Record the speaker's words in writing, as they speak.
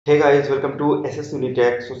Hey guys, welcome to SS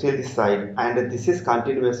Unitech Social this side, and this is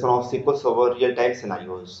continuation of SQL Server real-time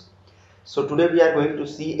scenarios. So today we are going to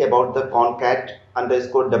see about the concat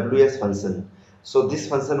underscore ws function. So this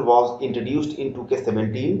function was introduced in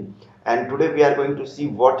 2K17, and today we are going to see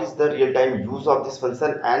what is the real-time use of this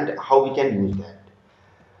function and how we can use that.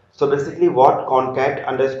 So basically what concat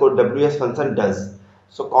underscore ws function does.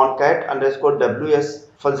 So concat underscore ws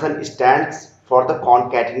function stands for the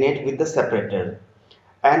concatenate with the separator,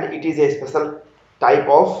 and it is a special type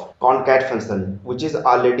of concat function which is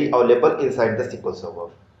already available inside the SQL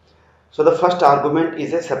Server. So the first argument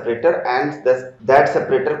is a separator, and that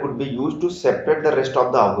separator could be used to separate the rest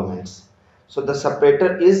of the arguments. So the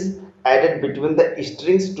separator is added between the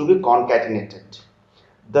strings to be concatenated.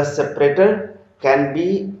 The separator can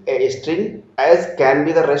be a string, as can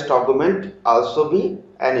be the rest argument also be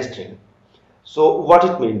an string. So what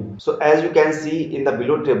it means? So as you can see in the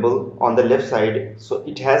below table on the left side, so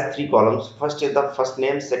it has three columns. First is the first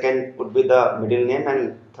name, second would be the middle name,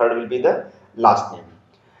 and third will be the last name.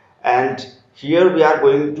 And here we are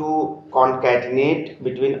going to concatenate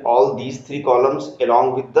between all these three columns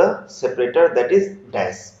along with the separator, that is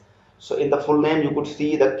dash. So in the full name you could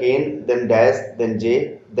see the Kane, then dash, then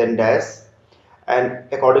J, then dash, and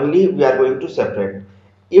accordingly we are going to separate.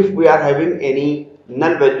 If we are having any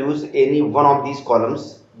null values any one of these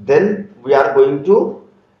columns, then we are going to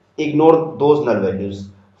ignore those null values.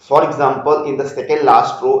 For example, in the second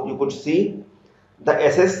last row you could see the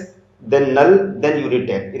SS, then null, then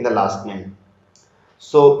unitech in the last name.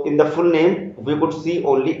 So in the full name we could see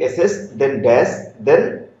only SS, then dash,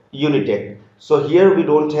 then unitech. So here we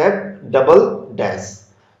don't have double dash.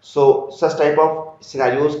 So such type of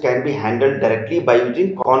scenarios can be handled directly by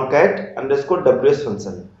using concat underscore ws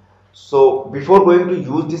function. So before going to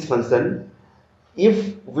use this function,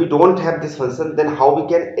 if we don't have this function, then how we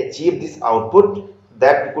can achieve this output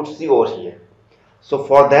that we could see over here. So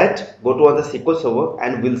for that, go to on the SQL Server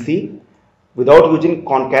and we'll see without using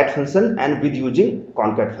concat function and with using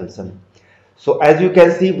concat function. So as you can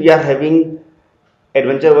see, we are having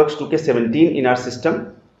AdventureWorks 2K17 in our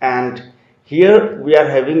system, and here we are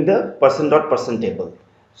having the person.person table.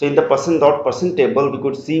 So in the person.person table we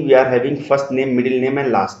could see we are having first name, middle name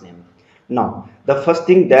and last name. Now the first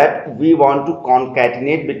thing that we want to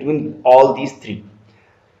concatenate between all these three.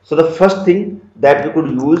 So the first thing that we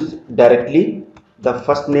could use directly, the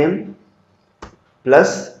first name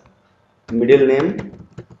plus middle name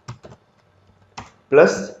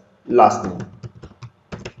plus last name.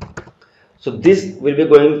 So this will be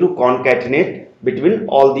going to concatenate between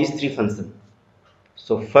all these three functions.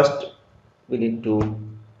 So first we need to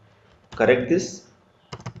correct this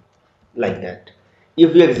like that.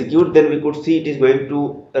 If we execute, then we could see it is going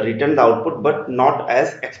to return the output but not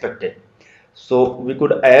as expected. So we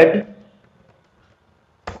could add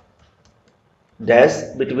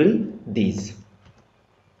dash between these.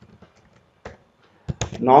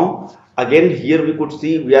 Now again here we could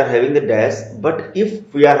see we are having the dash, but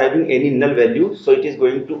if we are having any null value, so it is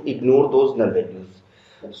going to ignore those null values.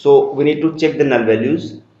 So we need to check the null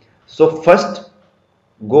values. So first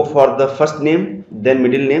go for the first name, then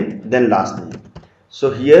middle name, then last name. So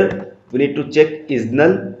here we need to check is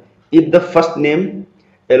null if the first name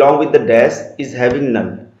along with the dash is having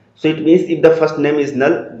null. So it means if the first name is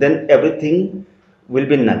null, then everything will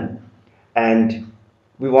be null, and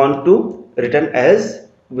we want to return as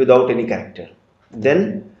without any character.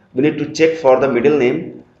 Then we need to check for the middle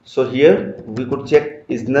name. So here we could check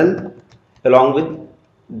is null along with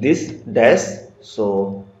this dash.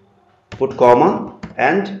 So put comma,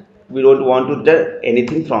 and we don't want to do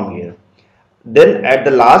anything from here. Then at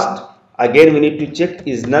the last again we need to check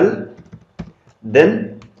is null,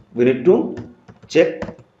 then we need to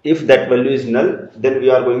check if that value is null, then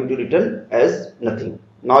we are going to return as nothing.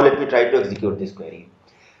 Now let me try to execute this query.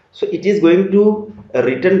 So it is going to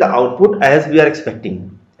return the output as we are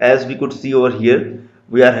expecting. As we could see over here,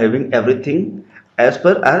 we are having everything as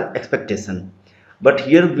per our expectation, but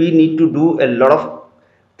here we need to do a lot of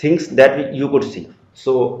things that you could see.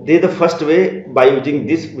 So this is the first way. By using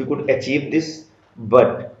this we could achieve this,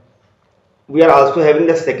 but we are also having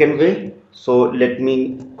the second way. So let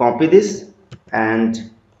me copy this and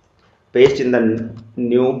paste in the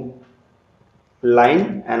new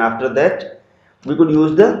line, and after that we could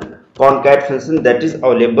use the concat function that is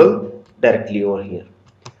available directly over here.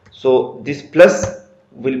 So this plus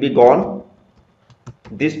will be gone,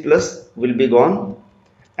 this plus will be gone,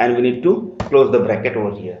 and we need to close the bracket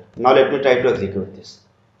over here. Now let me try to execute this.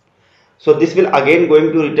 So this will again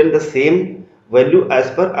going to return the same value as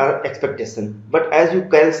per our expectation, but as you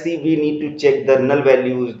can see we need to check the null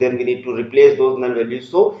values, then we need to replace those null values.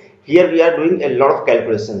 So here we are doing a lot of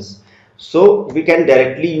calculations. So we can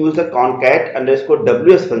directly use the concat underscore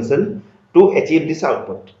ws function to achieve this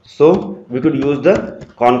output. So we could use the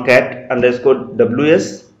concat underscore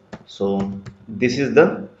ws. So this is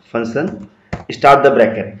the function, start the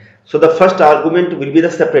bracket. So the first argument will be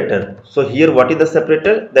the separator. So here what is the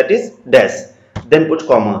separator? That is dash, then put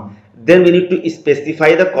comma. Then we need to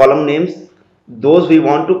specify the column names, those we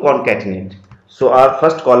want to concatenate. So our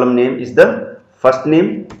first column name is the first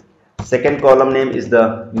name, second column name is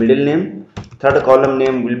the middle name, third column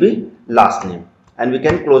name will be last name, and we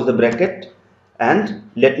can close the bracket. And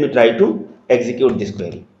let me try to execute this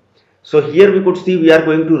query. So here we could see we are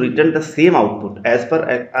going to return the same output as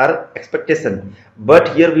per our expectation,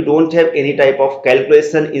 but here we don't have any type of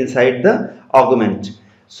calculation inside the argument.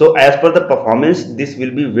 So as per the performance, this will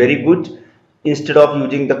be very good instead of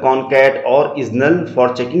using the concat or isNull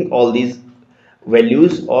for checking all these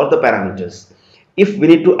values or the parameters. If we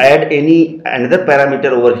need to add any another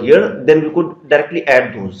parameter over here, then we could directly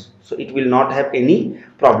add those, so it will not have any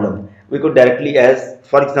problem. We could directly, as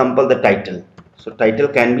for example the title, so title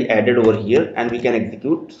can be added over here and we can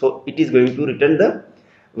execute. So it is going to return the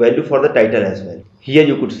value for the title as well. Here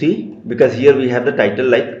you could see, because here we have the title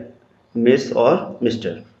like Miss or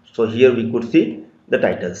Mr. So here we could see the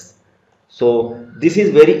titles. So this is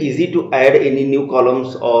very easy to add any new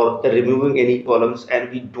columns or removing any columns, and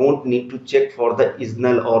we don't need to check for the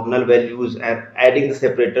isNull or null values and adding the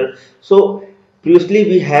separator. So previously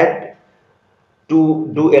we had to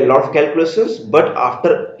do a lot of calculations, but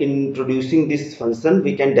after introducing this function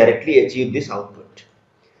we can directly achieve this output.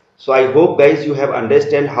 So I hope guys you have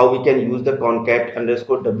understand how we can use the concat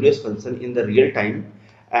underscore ws function in the real time.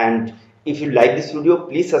 And if you like this video,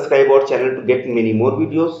 please subscribe our channel to get many more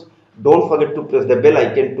videos. Don't forget to press the bell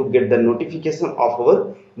icon to get the notification of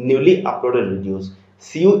our newly uploaded videos.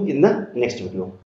 See you in the next video.